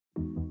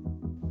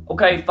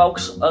Okay,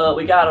 folks,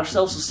 we got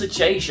ourselves a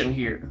situation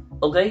here,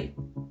 okay?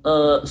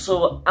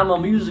 So I'm a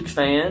music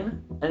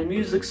fan, and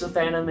music's a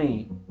fan of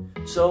me.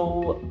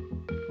 So,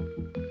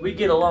 we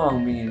get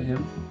along, me and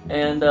him.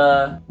 And,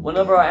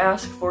 whenever I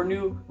ask for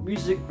new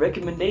music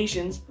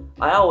recommendations,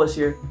 I always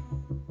hear,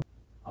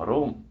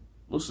 Jarom,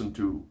 listen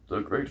to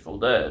The Grateful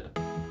Dead.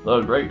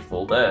 The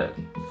Grateful Dead.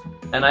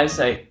 And I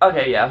say,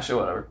 okay, yeah, sure,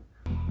 whatever.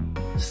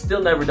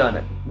 Still never done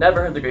it. Never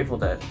heard The Grateful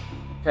Dead.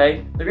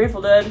 Okay, The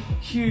Grateful Dead,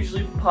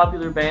 hugely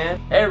popular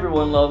band.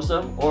 Everyone loves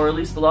them, or at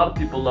least a lot of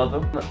people love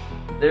them.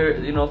 They're,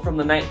 you know, from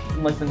like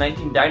the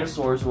 19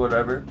 dinosaurs or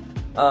whatever.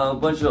 A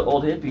bunch of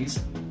old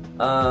hippies.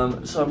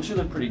 So I'm sure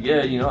they're pretty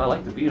good. You know, I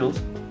like the Beatles.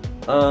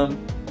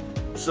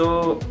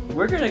 So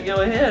we're gonna go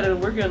ahead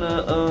and we're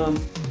gonna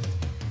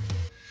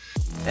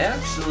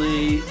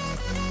actually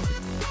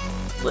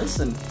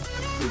listen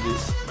to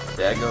this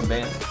daggone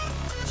band.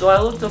 So I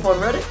looked up on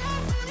Reddit,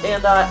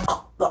 and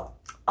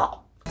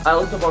I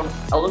looked up on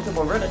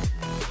Reddit,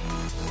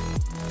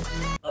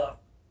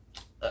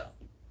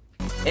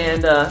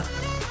 and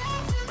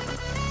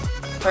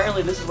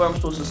apparently this is where I'm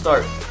supposed to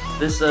start.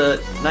 This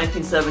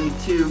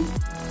 1972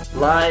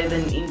 live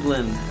in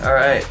England. All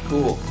right,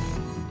 cool.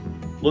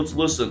 Let's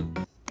listen.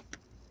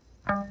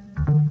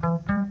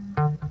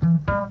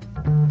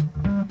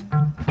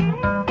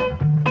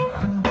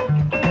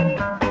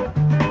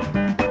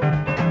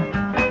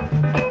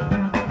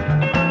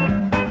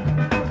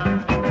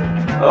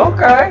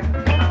 Okay.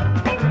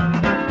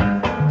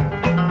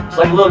 It's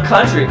like a little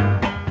country.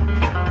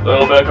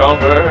 Little bit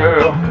country.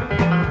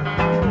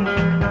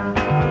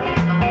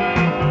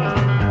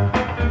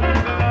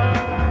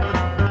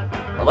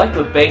 I like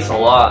the bass a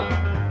lot.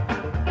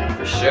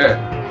 For sure.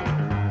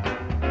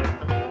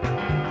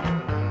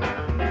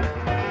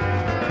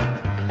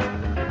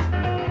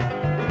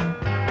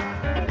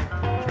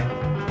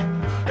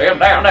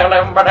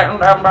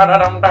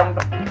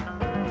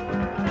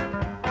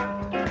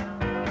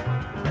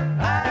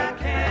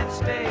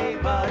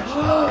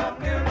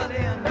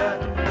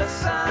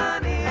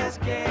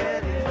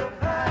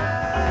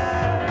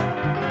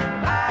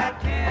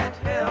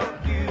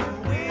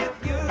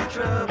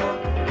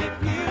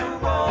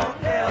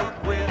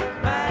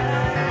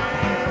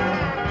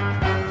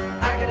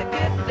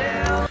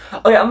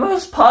 Okay, I'm gonna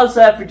just pause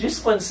that for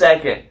just 1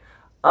 second.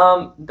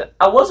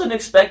 I wasn't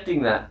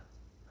expecting that.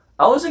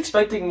 I was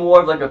expecting more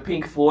of like a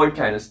Pink Floyd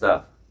kind of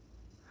stuff.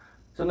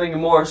 Something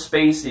more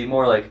spacey,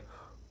 more like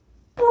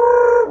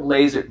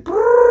laser.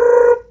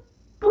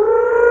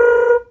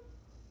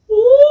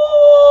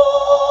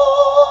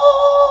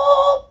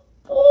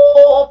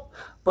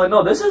 But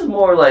no, this is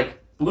more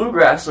like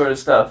bluegrass sort of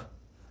stuff.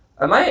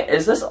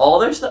 Is this all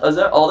their stuff? Is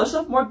that all their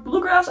stuff more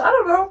bluegrass? I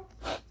don't know.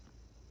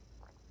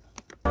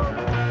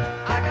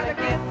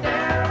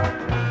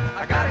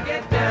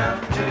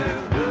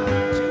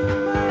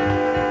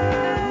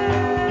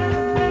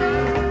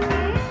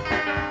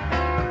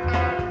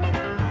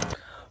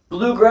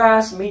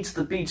 Bluegrass meets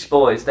the Beach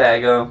Boys,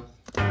 dago.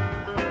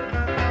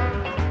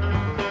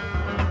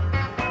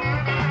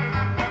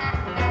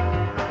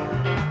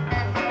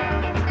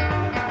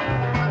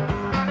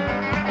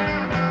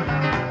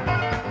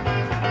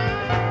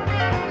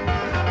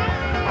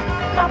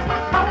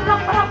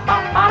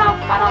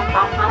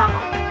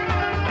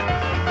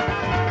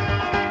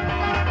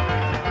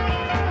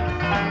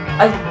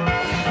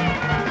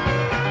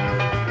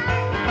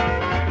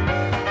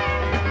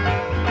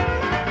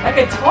 That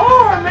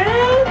guitar,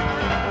 man!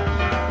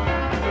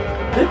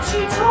 The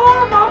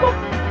guitar, mama!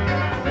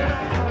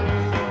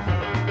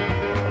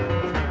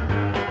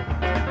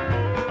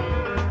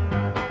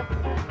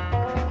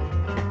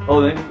 Oh,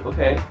 then,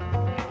 okay.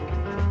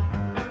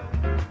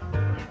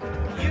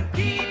 You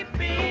keep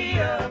me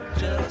up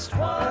just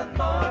one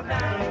more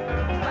night.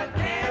 I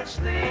can't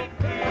sleep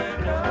here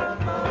no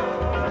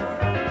more.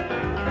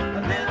 A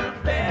little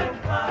bell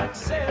clock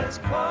says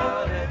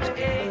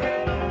 7:45.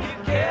 You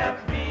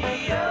kept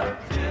me up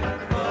till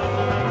 4.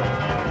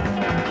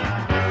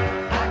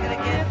 I gotta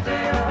get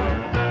down,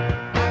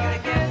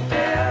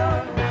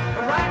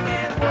 or I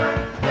can't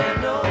work there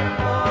no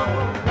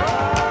more.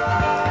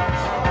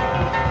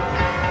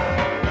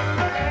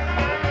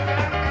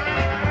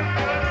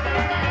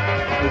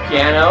 The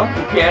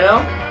piano.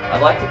 I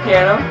like the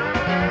piano.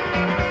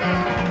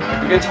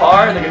 The guitar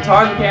and the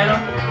piano.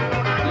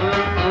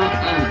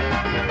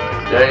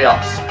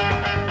 Yes.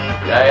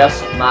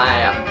 Yes,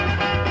 ma'am.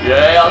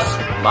 Yes,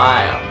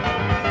 ma'am.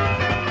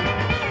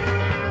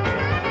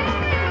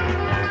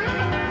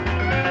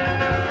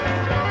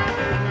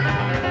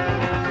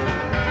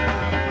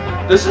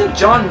 Doesn't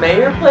John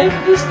Mayer play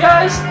for these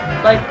guys?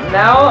 Like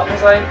now?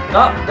 Cause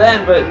not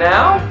then, but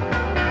now?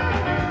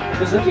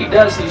 Because if he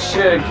does, he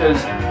should,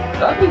 because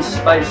that'd be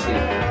spicy.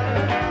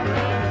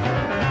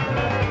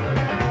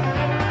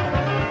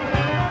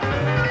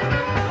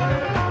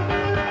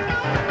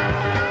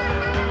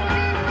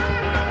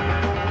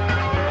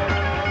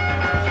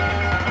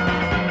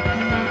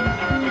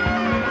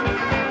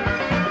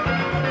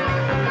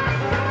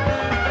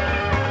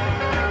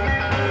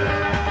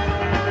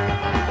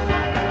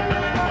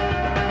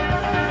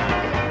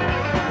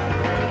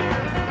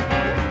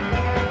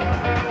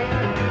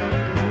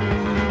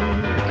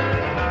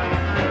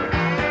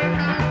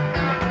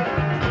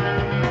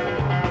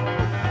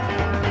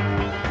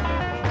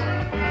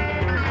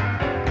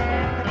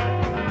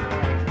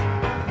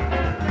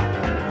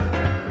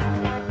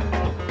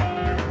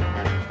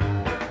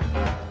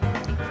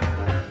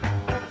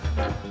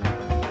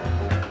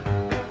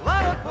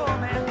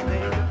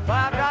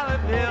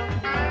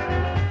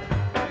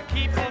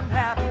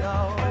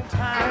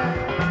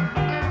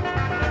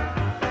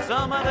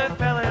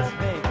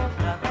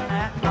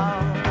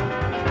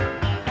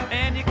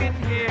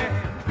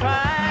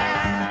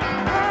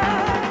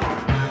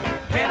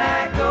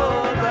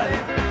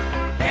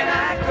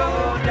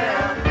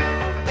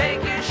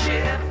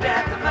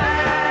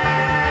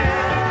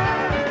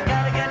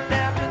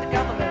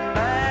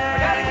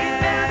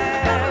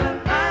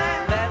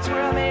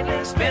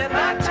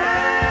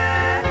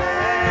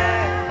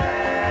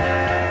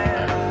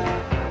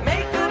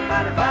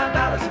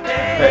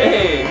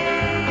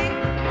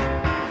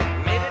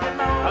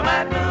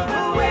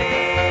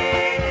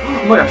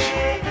 my gosh.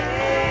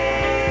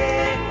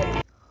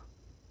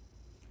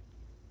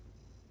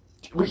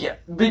 Yeah,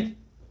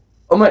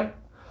 oh my.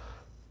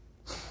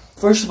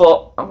 First of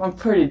all, I'm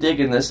pretty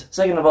digging this.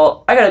 Second of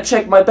all, I gotta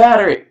check my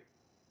battery.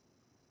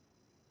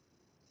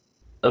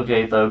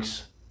 Okay,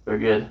 folks, we're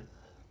good.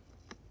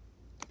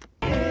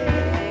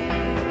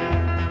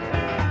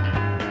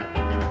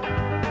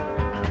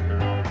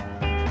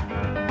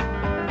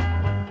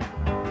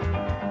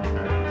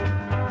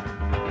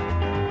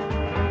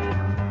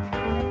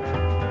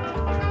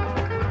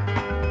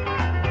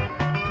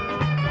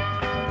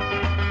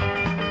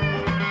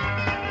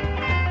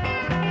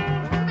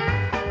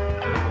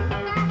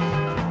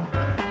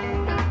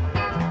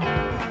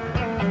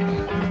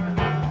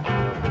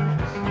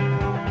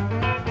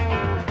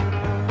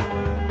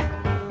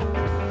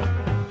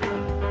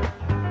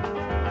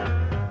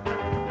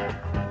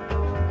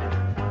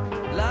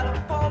 Lot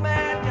of poor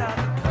man got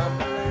the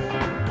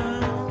Cumberland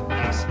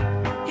blues.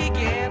 He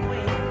can't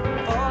win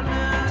for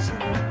losing.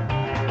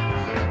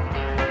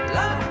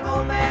 Lot of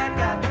poor man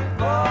got to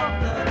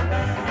walk the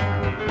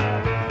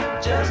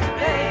line just to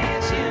pay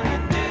his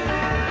union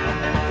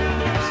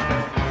dues.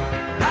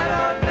 I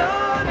don't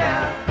know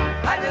now,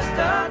 I just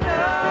don't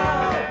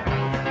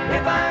know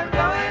if I'm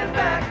going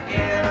back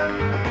again.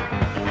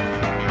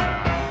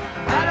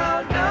 I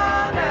don't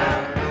know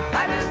now,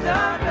 I just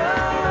don't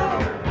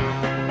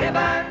know if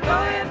I'm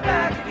going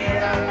back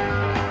again.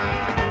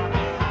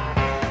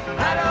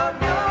 I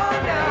don't know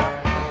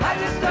now, I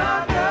just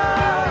don't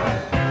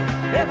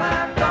know if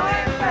I'm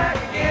going back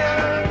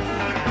again.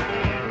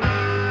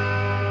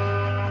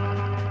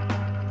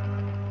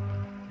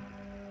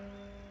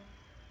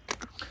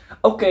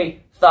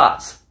 Okay,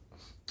 thoughts.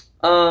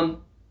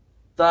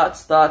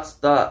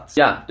 Thoughts.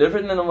 Yeah,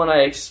 different than the one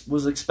I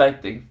was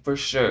expecting, for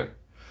sure.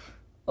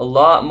 A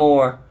lot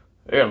more.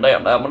 And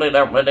I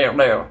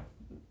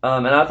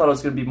thought it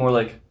was gonna be more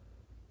like,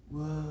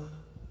 whoa,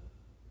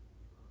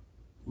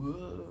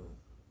 whoa,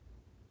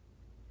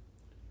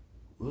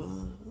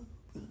 whoa,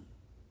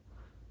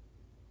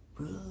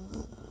 whoa.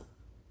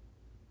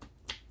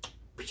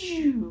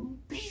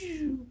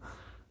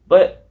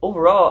 But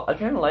overall, I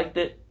kind of liked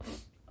it.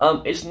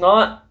 It's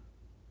not.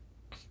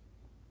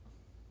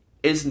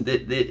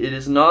 It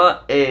is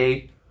not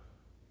a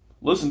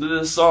listen to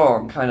this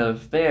song kind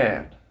of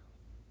band.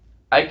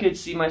 I could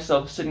see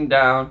myself sitting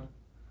down,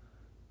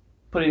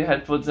 putting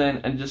headphones in,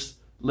 and just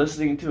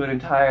listening to an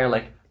entire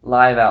like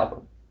live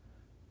album.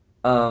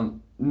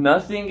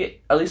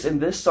 Nothing, at least in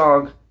this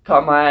song,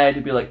 caught my eye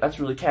to be like, that's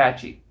really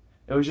catchy.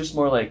 It was just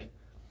more like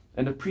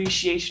an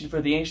appreciation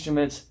for the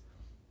instruments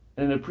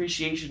and an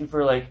appreciation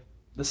for like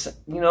the,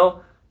 you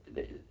know,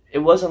 it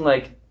wasn't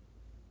like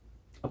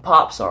a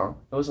pop song.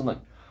 It wasn't like,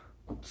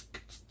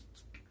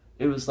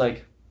 it was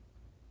like,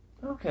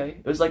 okay,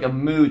 it was like a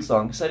mood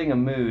song, setting a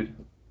mood.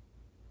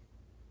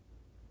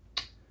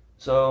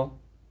 So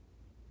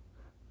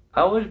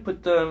I would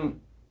put them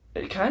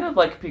kind of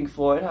like Pink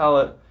Floyd,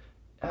 how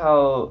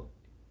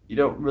you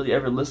don't really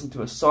ever listen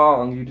to a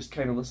song, you just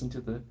kind of listen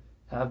to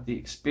have the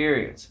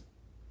experience.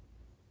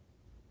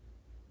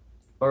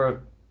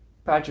 Or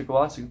Patrick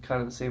Watson,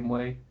 kind of the same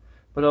way.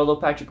 But although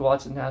Patrick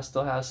Watson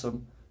still has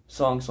some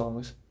songs.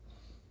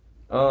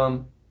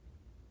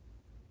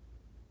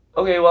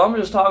 Okay, well, I'm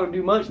just talking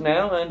too much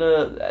now, and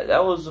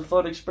that was a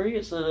fun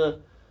experience.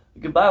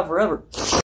 Goodbye forever.